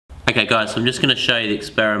Okay guys, so I'm just going to show you the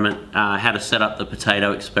experiment, how to set up the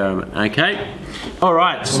potato experiment, okay?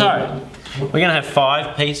 Alright, so we're going to have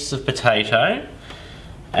 5 pieces of potato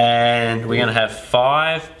and we're going to have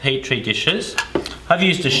 5 petri dishes. I've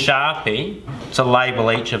used a Sharpie to label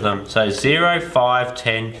each of them, so 0, 5,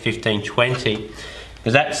 10, 15, 20,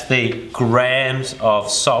 because that's the grams of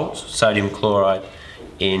salt, sodium chloride,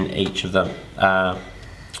 in each of them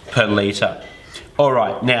per litre.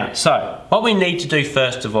 Alright, now, so what we need to do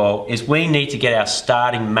first of all is we need to get our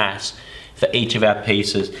starting mass for each of our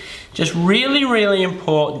pieces. Just really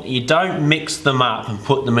important, you don't mix them up and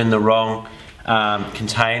put them in the wrong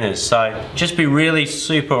containers. So just be really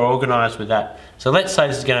super organised with that. So let's say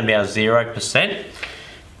this is going to be our 0%.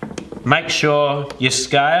 Make sure your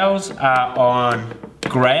scales are on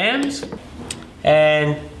grams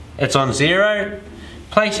and it's on 0.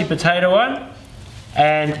 Place your potato on.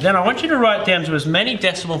 And then I want you to write down to as many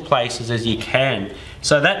decimal places as you can.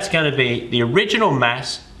 So that's going to be the original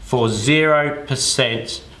mass for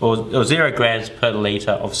 0% or 0 grams per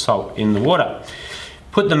litre of salt in the water.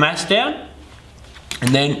 Put the mass down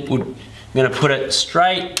and then we're going to put it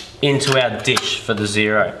straight into our dish for the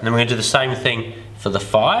 0. And then we're going to do the same thing for the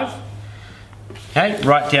 5. Okay,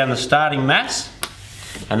 write down the starting mass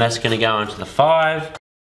and that's going to go into the 5.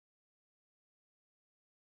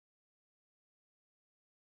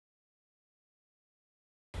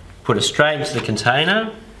 Put it straight into the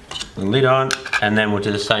container, the lid on, and then we'll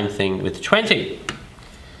do the same thing with 20.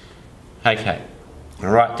 Okay,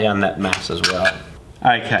 write down that mass as well.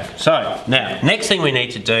 Okay, so now, next thing we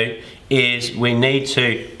need to do is we need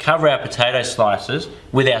to cover our potato slices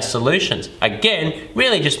with our solutions. Again,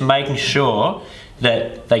 really just making sure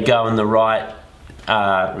that they go in the right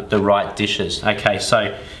dishes. Okay,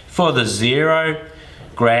 so for the 0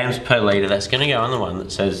 grams per litre, that's going to go on the one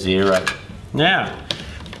that says 0. Now,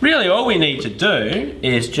 really all we need to do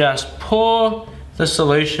is just pour the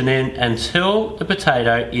solution in until the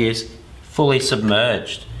potato is fully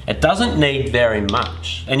submerged. It doesn't need very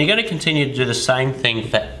much. And you're going to continue to do the same thing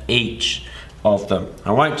for each of them.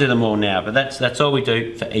 I won't do them all now, but that's all we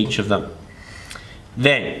do for each of them.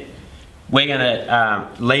 Then we're going to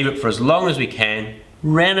leave it for as long as we can.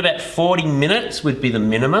 Around about 40 minutes would be the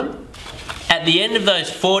minimum. At the end of those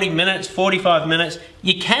 40 minutes, 45 minutes,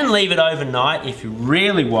 you can leave it overnight if you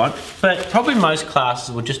really want, but probably most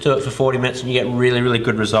classes will just do it for 40 minutes and you get really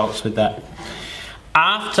good results with that.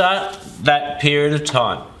 After that period of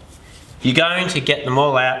time, you're going to get them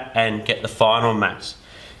all out and get the final mass.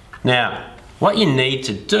 Now, what you need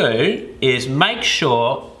to do is make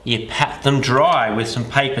sure you pat them dry with some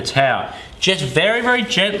paper towel. Just very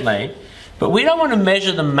gently, but we don't want to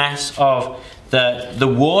measure the mass of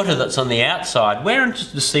the water that's on the outside. We're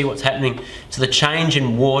interested to see what's happening to the change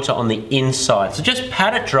in water on the inside. So just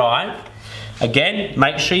pat it dry. Again,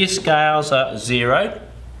 make sure your scales are 0.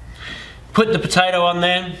 Put the potato on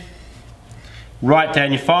there. Write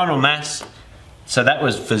down your final mass. So that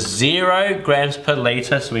was for 0 grams per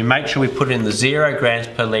litre. So we make sure we put it in the 0 grams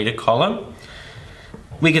per litre column.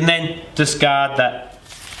 We can then discard that.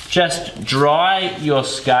 Just dry your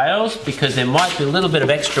scales because there might be a little bit of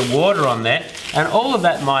extra water on there and all of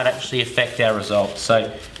that might actually affect our results.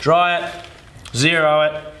 So dry it, 0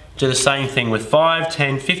 it, do the same thing with 5,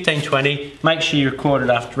 10, 15, 20. Make sure you record it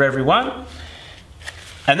after every one.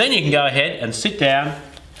 And then you can go ahead and sit down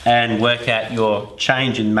and work out your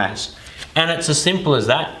change in mass. And it's as simple as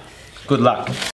that. Good luck.